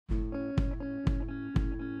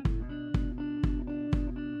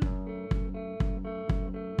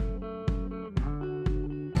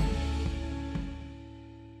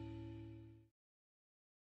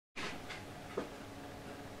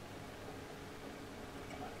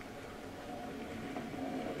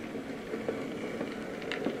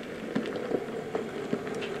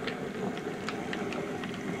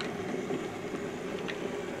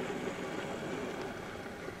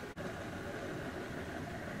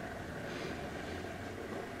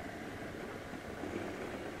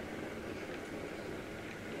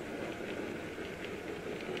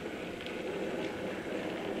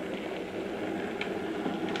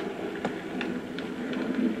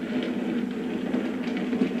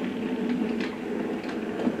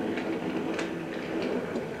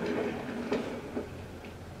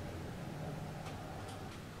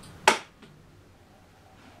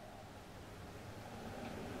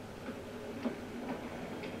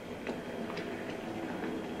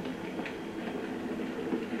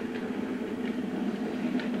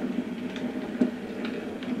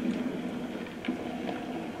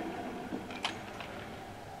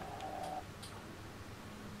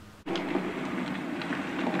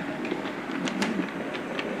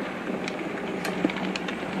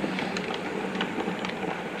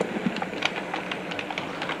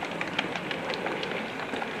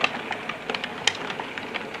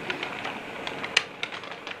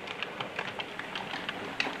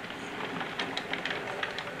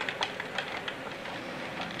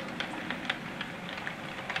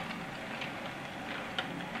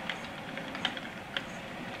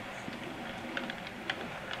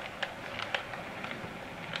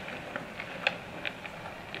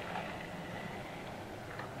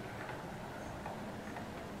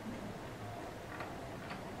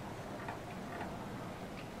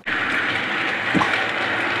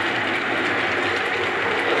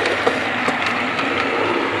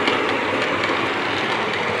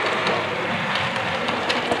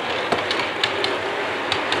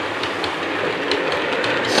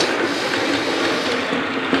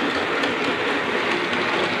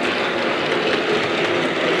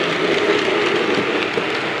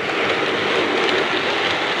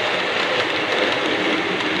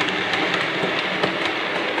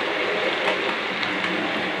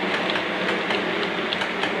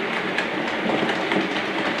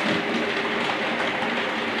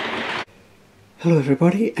Hello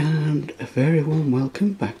everybody, and a very warm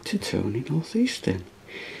welcome back to Tony Northeastern.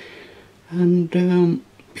 And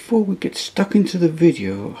before we get stuck into the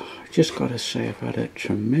video, I just gotta say I've had a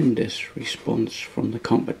tremendous response from the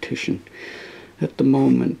competition. At the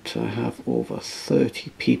moment I have over 30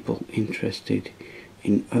 people interested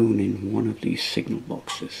in owning one of these signal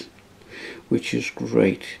boxes, which is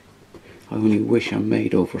great. I only wish I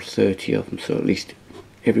made over 30 of them, so at least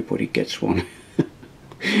everybody gets one.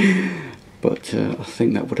 But I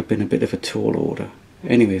think that would have been a bit of a tall order.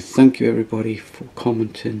 Anyway, thank you everybody for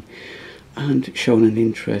commenting and showing an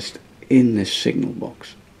interest in this signal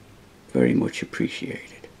box. Very much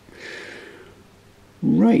appreciated.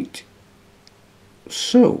 Right,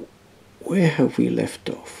 so where have we left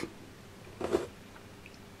off?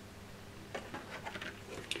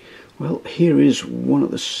 Well, here is one of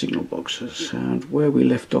the signal boxes, and where we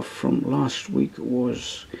left off from last week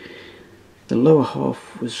was the lower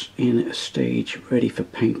half was in a stage ready for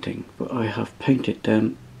painting, but I have painted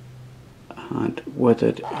them and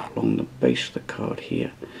weathered along the base of the card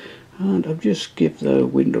here, and I've just give the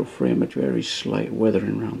window frame a very slight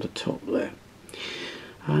weathering around the top there.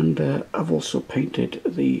 And I've also painted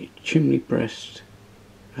the chimney breast,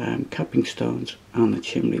 capping stones and the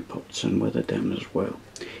chimney pots, and weathered them as well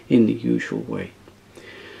in the usual way.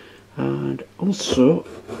 And also,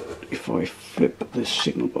 if I flip this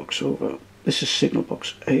signal box over, this is signal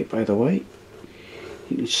box A, by the way,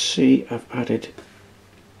 you can see I've added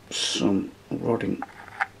some rodding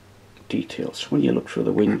details. When you look through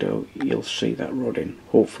the window you'll see that rodding,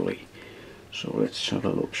 hopefully. So let's have a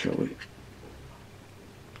look, shall we?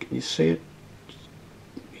 Can you see it?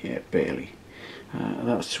 Yeah, barely.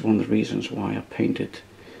 That's one of the reasons why I painted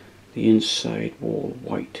the inside wall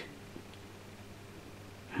white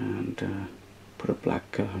and put a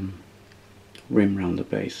black rim around the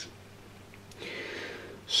base.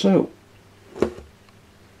 So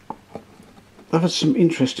I've had some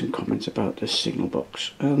interesting comments about this signal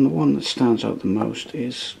box, and the one that stands out the most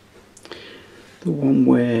is the one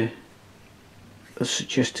where I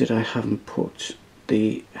suggested I haven't put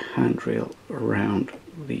the handrail around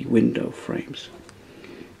the window frames.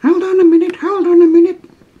 Hold on a minute,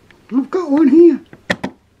 I've got one here.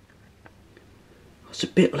 It's a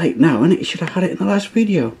bit late now, isn't it? You should have had it in the last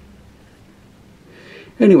video.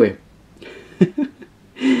 Anyway,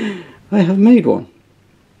 I have made one.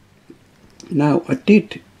 Now, I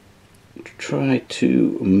did try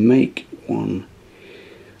to make one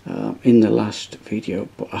in the last video,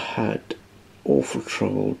 but I had awful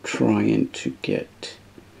trouble trying to get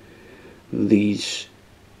these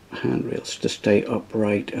handrails to stay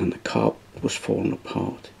upright, and the carpet was falling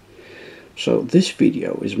apart. So this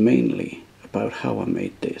video is mainly about how I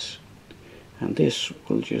made this, and this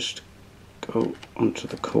will just go onto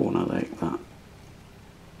the corner like that.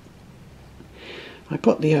 I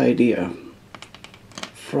got the idea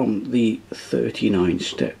from the 39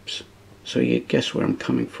 steps, so you guess where I'm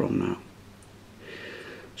coming from now.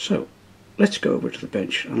 So let's go over to the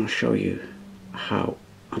bench and I'll show you how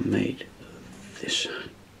I made this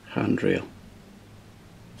handrail.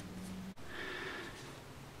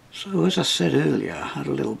 So as I said earlier, I had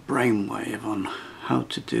a little brainwave on how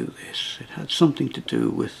to do this. It had something to do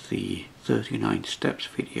with the 39 steps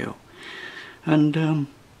video, and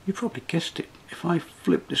you probably guessed it. If I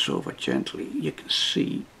flip this over gently, you can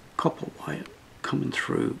see copper wire coming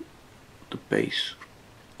through the base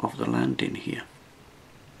of the landing here,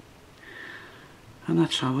 and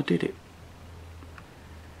that's how I did it.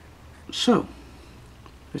 So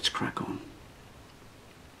let's crack on.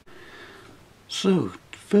 So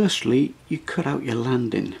firstly, you cut out your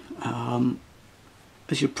landing.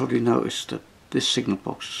 As you probably noticed, that this signal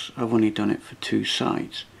box, I've only done it for two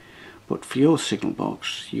sides, but for your signal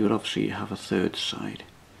box you would obviously have a third side,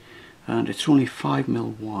 and it's only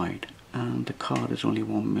 5mm wide and the card is only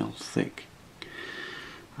 1mm thick,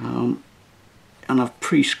 and I've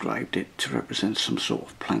prescribed it to represent some sort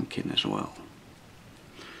of planking as well.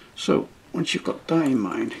 So once you've got that in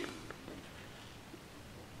mind,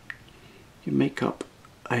 you make up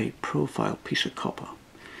a profile piece of copper.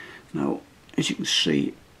 Now, as you can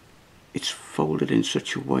see, it's folded in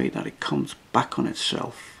such a way that it comes back on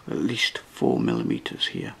itself at least 4mm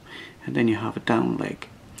here, and then you have a down leg.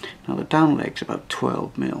 Now the down leg's about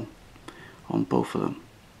 12mm on both of them.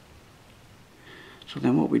 So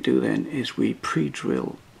then what we do then is we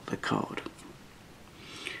pre-drill the card,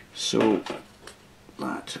 so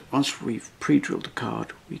that once we've pre-drilled the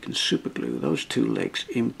card we can super glue those two legs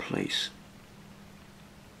in place.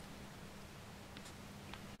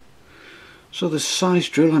 So the size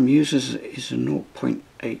drill I'm using is a 0.8,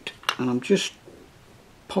 and I'm just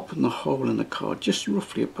popping the hole in the card just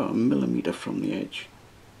roughly about 1mm from the edge.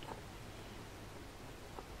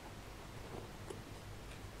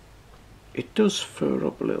 It does fur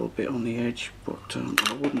up a little bit on the edge, but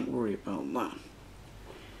I wouldn't worry about that.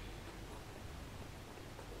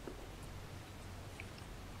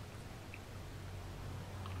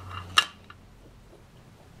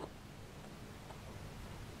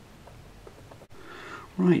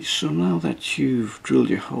 Right, so now that you've drilled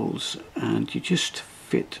your holes and you just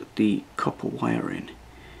fit the copper wire in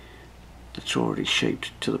that's already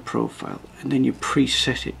shaped to the profile, and then you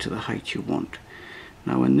preset it to the height you want.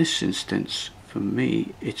 Now in this instance, for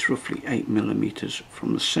me, it's roughly 8mm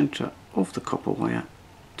from the center of the copper wire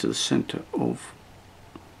to the center of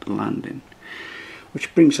the landing,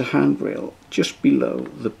 which brings the handrail just below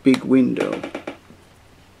the big window,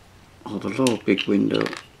 or the lower big window,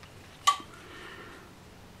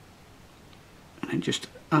 and then just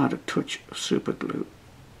add a touch of super glue.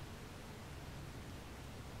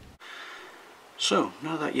 So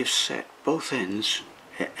now that you've set both ends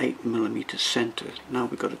at 8mm centered, now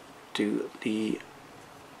we've got to do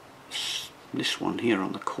this one here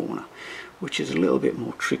on the corner, which is a little bit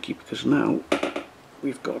more tricky, because now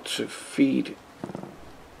we've got to feed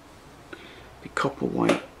the copper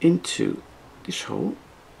wire into this hole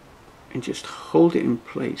and just hold it in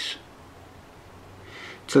place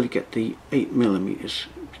till you get the 8mm,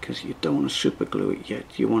 because you don't want to super glue it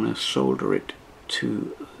yet. You want to solder it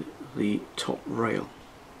to the top rail.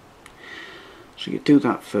 So you do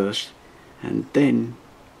that first, and then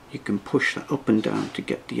you can push that up and down to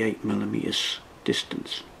get the 8mm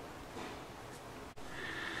distance.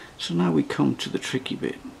 So now we come to the tricky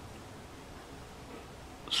bit.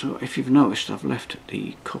 So if you've noticed, I've left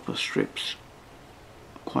the copper strips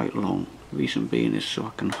quite long. Reason being is so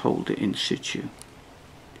I can hold it in situ,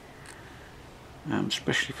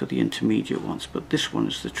 especially for the intermediate ones, but this one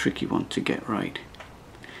is the tricky one to get right.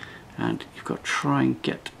 And you've got to try and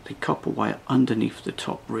get the copper wire underneath the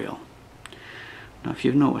top rail. Now if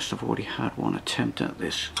you've noticed, I've already had one attempt at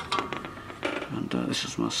this, and this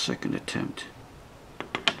is my second attempt.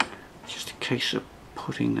 Just a case of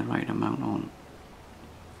putting the right amount on.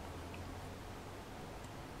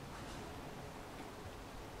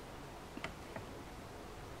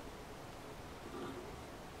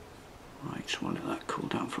 Right, so I'll let that cool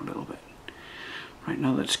down for a little bit. Right,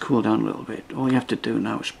 now that it's cooled down a little bit, all you have to do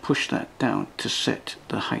now is push that down to set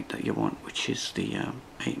the height that you want, which is the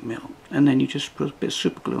 8mm, and then you just put a bit of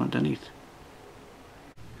super glue underneath.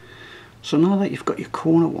 So now that you've got your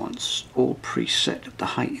corner ones all preset at the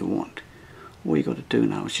height you want, all you got to do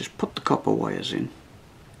now is just put the copper wires in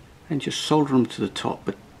and just solder them to the top,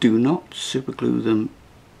 but do not super glue them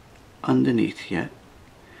underneath yet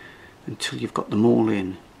until you've got them all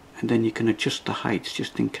in, and then you can adjust the heights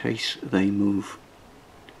just in case they move,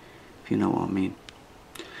 if you know what I mean.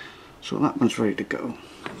 So that one's ready to go.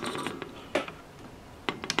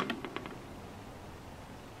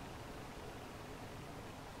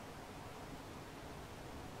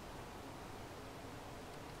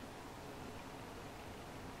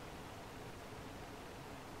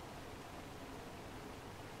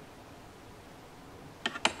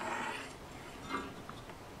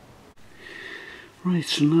 Right,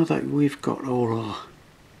 so now that we've got all our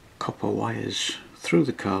copper wires through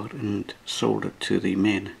the card and soldered to the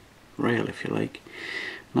main rail, if you like,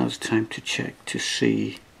 now's the time to check to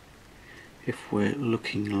see if we're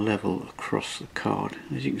looking level across the card.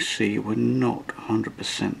 As you can see, we're not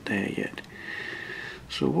 100% there yet.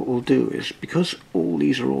 So what we'll do is, because all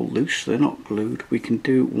these are all loose, they're not glued, we can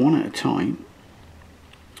do one at a time,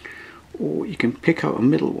 or you can pick out a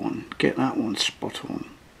middle one, get that one spot on.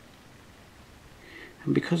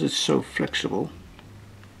 And because it's so flexible,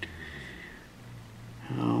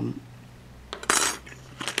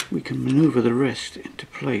 we can maneuver the rest into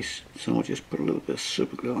place. So I'll just put a little bit of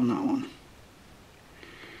super glue on that one,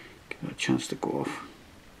 give it a chance to go off.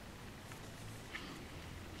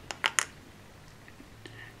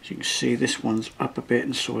 As you can see, this one's up a bit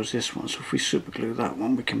and so is this one, so if we super glue that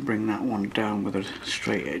one, we can bring that one down with a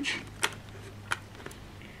straight edge.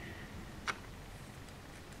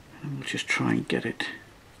 And we'll just try and get it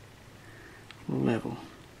level.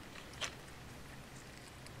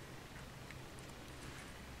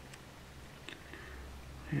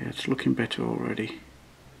 Yeah, it's looking better already.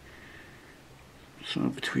 So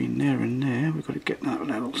between there and there, we've got to get that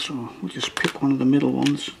level, so we'll just pick one of the middle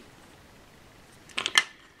ones.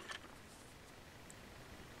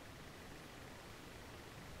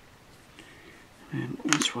 And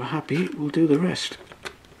once we're happy, we'll do the rest.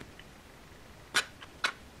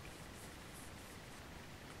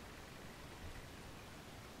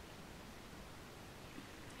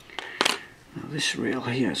 this rail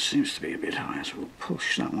here seems to be a bit higher, so we'll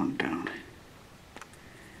push that one down.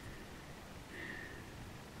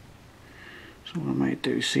 So what I might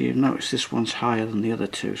do, see, you've noticed this one's higher than the other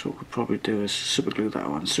two, so what we'll probably do is superglue that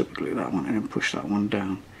one, and then push that one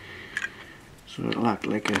down. So it'll act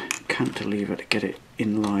like a cantilever to get it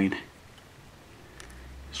in line,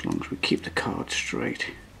 as long as we keep the card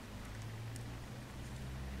straight.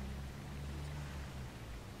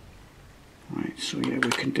 Right, so yeah, we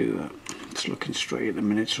can do that. It's looking straight at the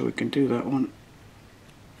minute, so we can do that one,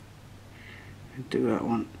 and do that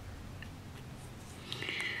one.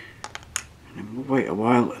 And then we'll wait a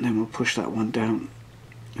while, and then we'll push that one down,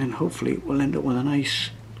 and hopefully we'll end up with a nice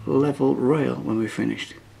level rail when we're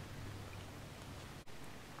finished.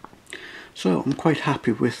 So I'm quite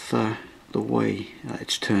happy with the way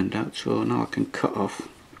it's turned out. So now I can cut off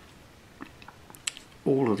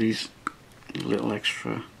all of these little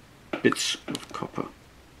extra bits of copper.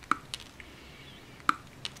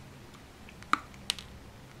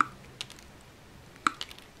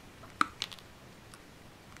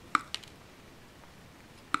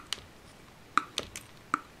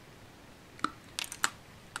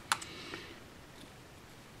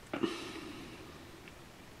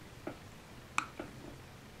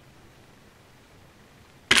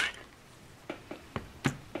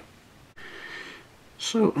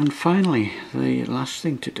 So, and finally, the last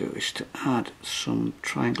thing to do is to add some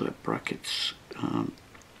triangular brackets,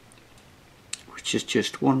 which is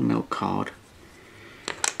just 1mm card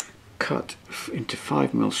cut into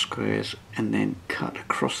 5mm squares and then cut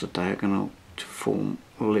across the diagonal to form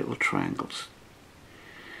little triangles.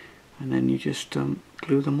 And then you just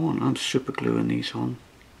glue them on. I'm super gluing these on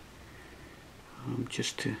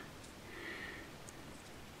just to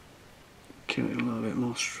give it a little bit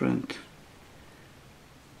more strength.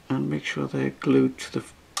 And make sure they're glued to the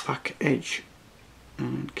back edge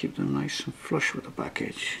and keep them nice and flush with the back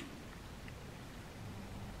edge.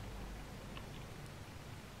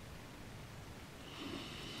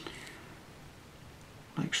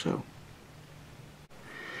 Like so.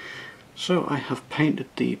 So I have painted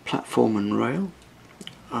the platform and rail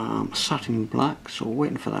satin black, so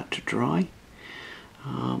waiting for that to dry.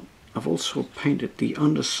 I've also painted the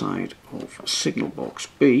underside of signal box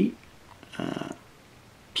B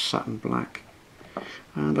satin black,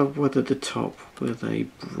 and I've weathered the top with a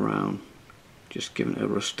brown, just giving it a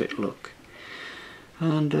rustic look.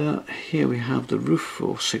 And here we have the roof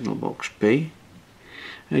for signal box B.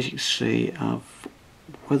 As you can see, I've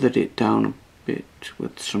weathered it down a bit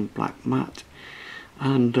with some black matte,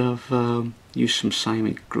 and I've used some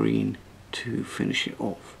cyanic green to finish it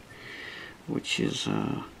off, which is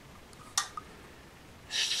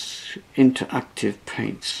interactive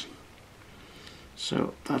paints.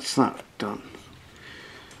 So that's that done.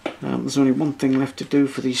 There's only one thing left to do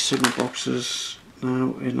for these signal boxes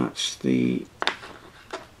now, and that's the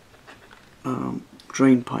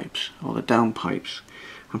drain pipes, or the down pipes.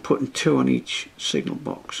 I'm putting 2 on each signal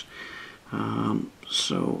box,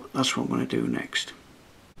 so that's what I'm going to do next.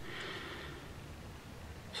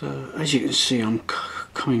 So as you can see, I'm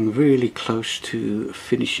coming really close to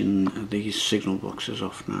finishing these signal boxes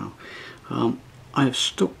off now. I have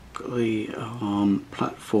stuck the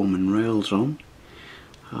platform and rails on,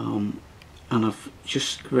 and I've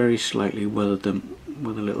just very slightly weathered them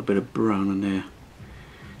with a little bit of brown in there,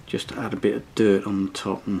 just to add a bit of dirt on the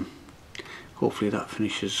top, and hopefully that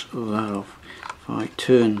finishes that off. If I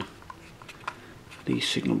turn the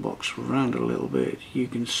signal box around a little bit, you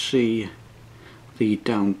can see the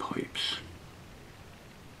down pipes,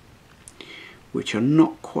 which are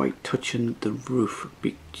not quite touching the roof.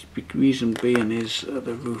 Big reason being is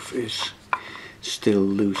the roof is still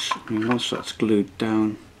loose. I mean, once that's glued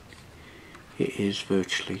down, it is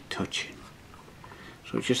virtually touching.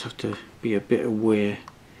 So you just have to be a bit aware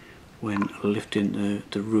when lifting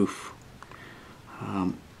the roof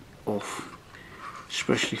off,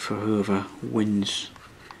 especially for whoever wins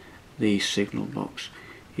the signal box.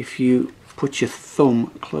 If you put your thumb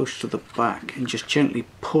close to the back and just gently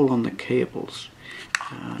pull on the cables,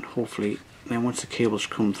 and hopefully then once the cables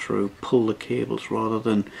come through, pull the cables rather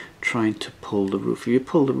than trying to pull the roof. If you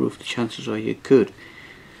pull the roof, the chances are you could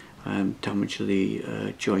damage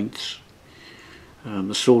the joints,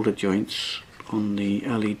 the solder joints on the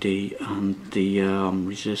LED and the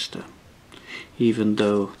resistor, even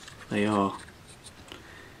though they are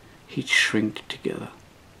heat shrink together.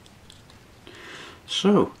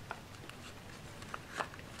 So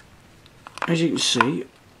as you can see,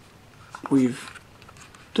 we've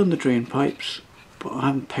done the drain pipes, but I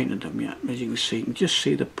haven't painted them yet. As you can see, you can just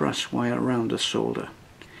see the brass wire around the solder.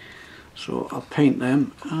 So I'll paint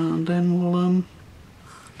them, and then we'll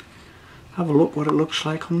have a look what it looks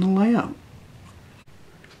like on the layout.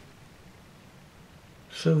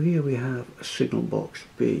 So here we have a signal box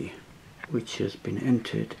B, which has been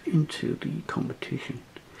entered into the competition,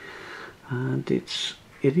 and it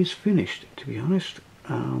is finished, to be honest.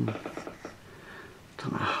 Don't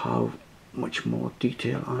know how much more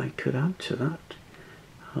detail I could add to that.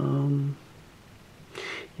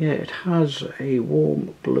 Yeah, it has a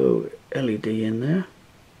warm glow LED in there,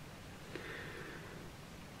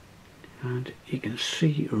 and you can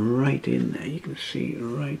see right in there, you can see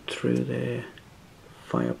right through their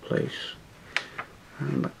fireplace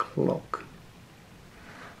and the clock.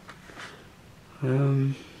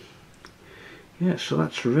 Yeah, so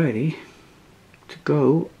that's ready to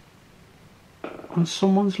go on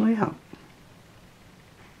someone's layout.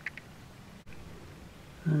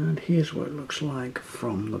 And here's what it looks like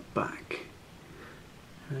from the back.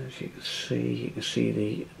 As you can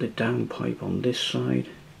see the downpipe on this side,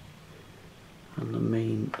 and the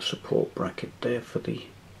main support bracket there for the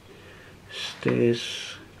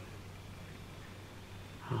stairs.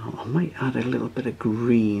 I might add a little bit of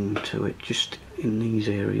green to it, just in these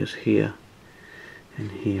areas here and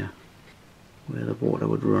here, where the water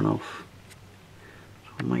would run off.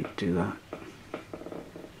 So I might do that.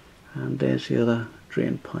 And there's the other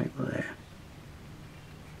drain pipe there.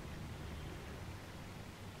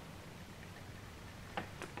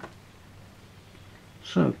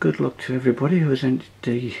 So good luck to everybody who has entered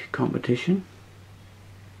the competition,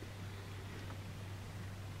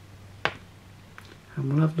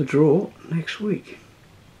 and we'll have the draw next week.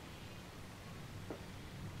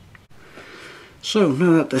 So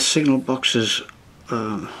now that the signal boxes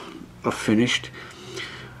are finished,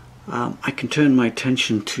 I can turn my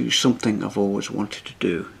attention to something I've always wanted to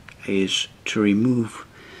do, is to remove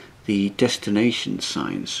the destination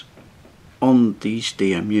signs on these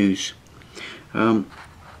DMUs.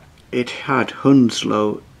 It had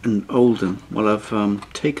Hounslow and Oldham. Well,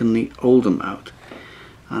 I've taken the Oldham out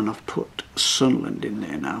and I've put Sunderland in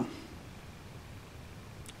there now.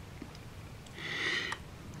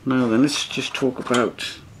 Now then, let's just talk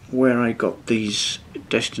about where I got these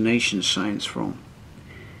destination signs from.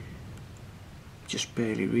 Just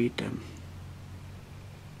barely read them.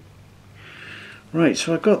 Right,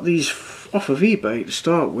 so I got these off of eBay to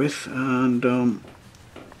start with, and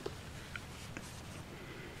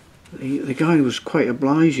the guy was quite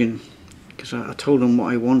obliging, because I told him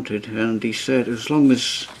what I wanted, and he said as long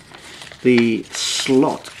as the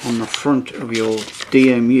slot on the front of your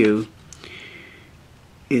DMU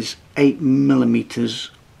is 8mm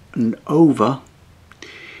and over,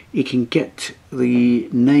 you can get the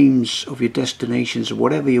names of your destinations or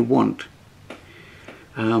whatever you want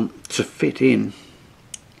to fit in.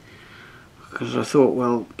 Because I thought,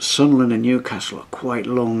 well, Sunderland and Newcastle are quite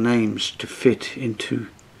long names to fit into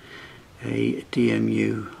a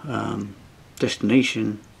DMU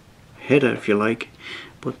destination header, if you like,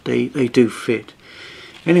 but they do fit.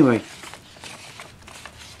 Anyway,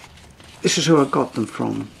 this is who I got them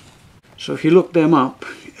from. So if you look them up,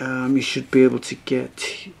 you should be able to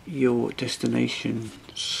get your destination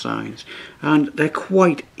signs, and they're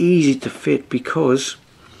quite easy to fit because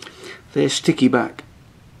they're sticky back.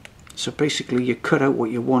 So basically you cut out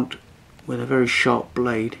what you want with a very sharp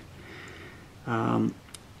blade,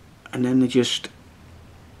 and then they just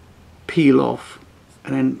peel off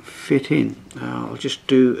and then fit in. I'll just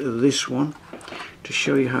do this one to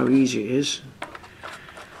show you how easy it is.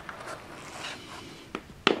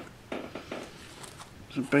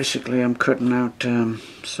 So basically I'm cutting out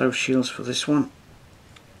south shields for this one.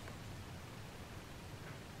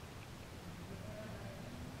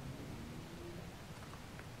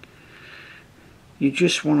 You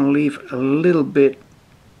just want to leave a little bit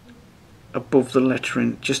above the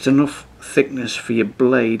lettering, just enough thickness for your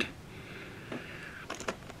blade.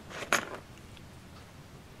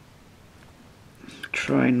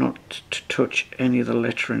 Try not to touch any of the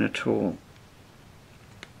lettering at all.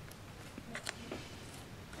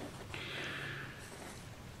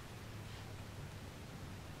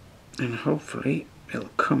 And hopefully it'll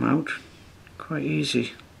come out quite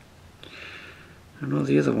easy. I know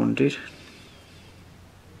the other one did.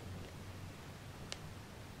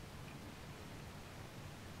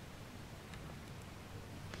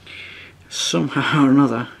 Somehow or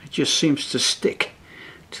another it just seems to stick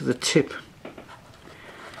to the tip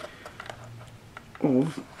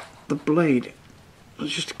of the blade.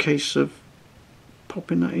 It's just a case of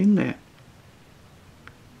popping that in there.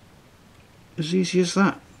 As easy as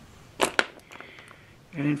that.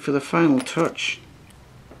 And then for the final touch,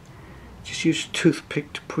 just use a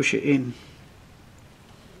toothpick to push it in.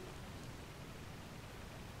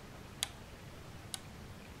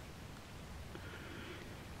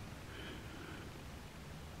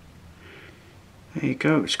 There you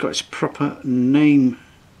go, it's got its proper name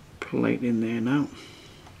plate in there now.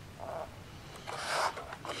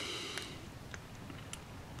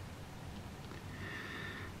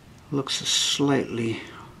 Looks slightly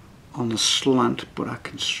on the slant, but I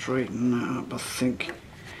can straighten that up, I think.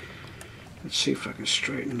 Let's see if I can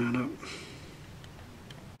straighten that up.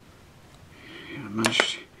 Yeah, I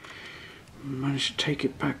managed to take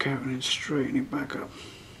it back out and then straighten it back up.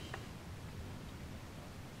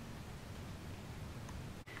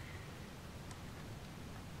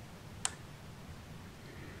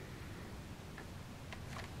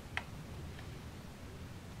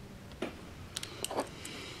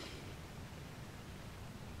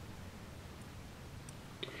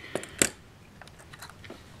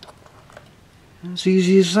 As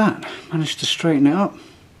easy as that. Managed to straighten it up.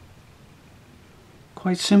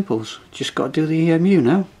 Quite simple. Just got to do the EMU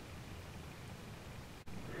now.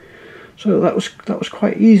 So that was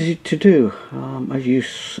quite easy to do, as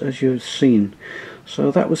you've seen.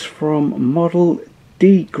 So that was from Model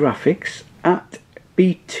D Graphics at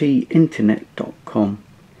btinternet.com,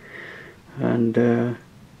 and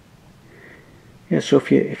yeah. So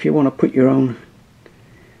if you want to put your own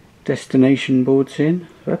destination boards in,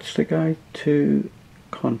 that's the guy to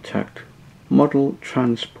contact. Model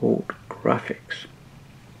Transport Graphics.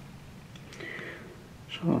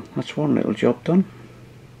 So that's one little job done.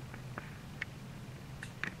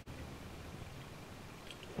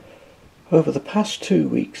 Over the past 2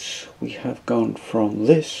 weeks we have gone from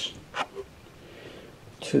this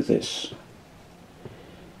to this,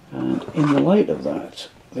 and in the light of that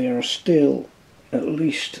there are still at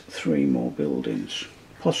least 3 more buildings,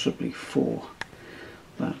 possibly 4,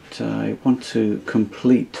 that I want to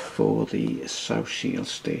complete for the South Shield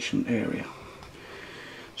Station area.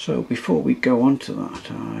 So before we go on to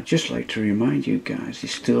that, I'd just like to remind you guys, you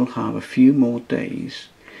still have a few more days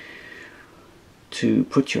to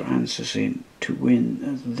put your answers in to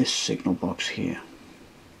win this signal box here.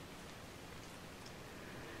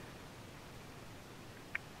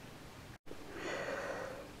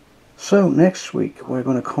 So next week we're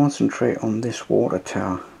going to concentrate on this water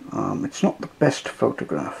tower. It's not the best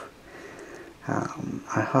photograph.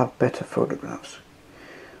 I have better photographs,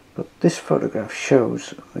 but this photograph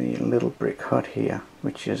shows the little brick hut here,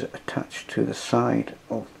 which is attached to the side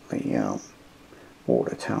of the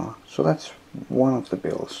water tower. So that's one of the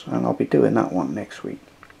builds, and I'll be doing that one next week.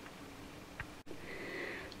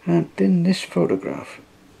 And in this photograph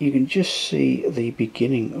you can just see the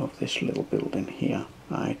beginning of this little building here.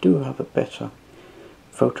 I do have a better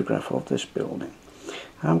photograph of this building.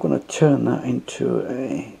 I'm going to turn that into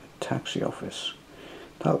a taxi office.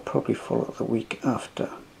 That'll probably follow the week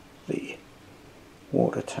after the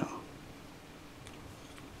water tower.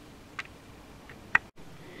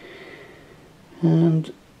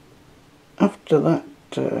 And after that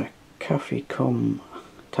cafe cum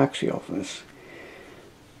taxi office,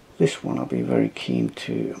 this one I'll be very keen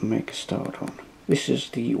to make a start on. This is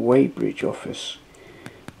the weighbridge office.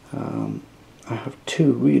 I have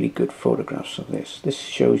 2 really good photographs of this. This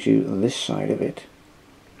shows you this side of it,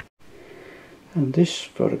 and this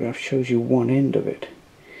photograph shows you one end of it.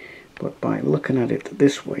 But by looking at it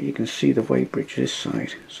this way, you can see the weighbridge this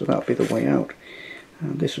side, so that'll be the way out,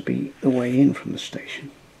 and this will be the way in from the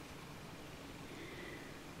station.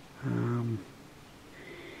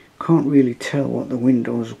 Can't really tell what the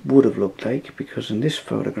windows would have looked like, because in this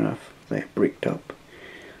photograph they're bricked up,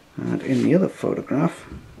 and in the other photograph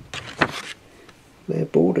they're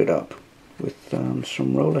boarded up with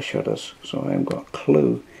some roller shutters, so I haven't got a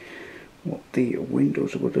clue what the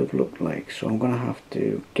windows would have looked like, so I'm going to have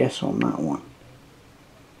to guess on that one.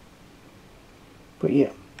 But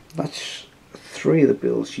yeah, that's 3 of the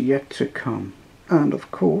builds yet to come, and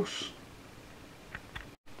of course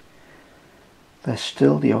there's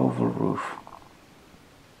still the oval roof.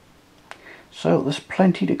 So there's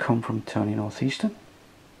plenty to come from Tony Northeastern.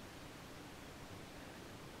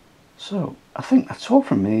 So I think that's all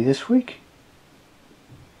from me this week.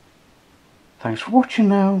 Thanks for watching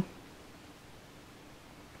now.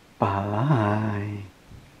 Bye.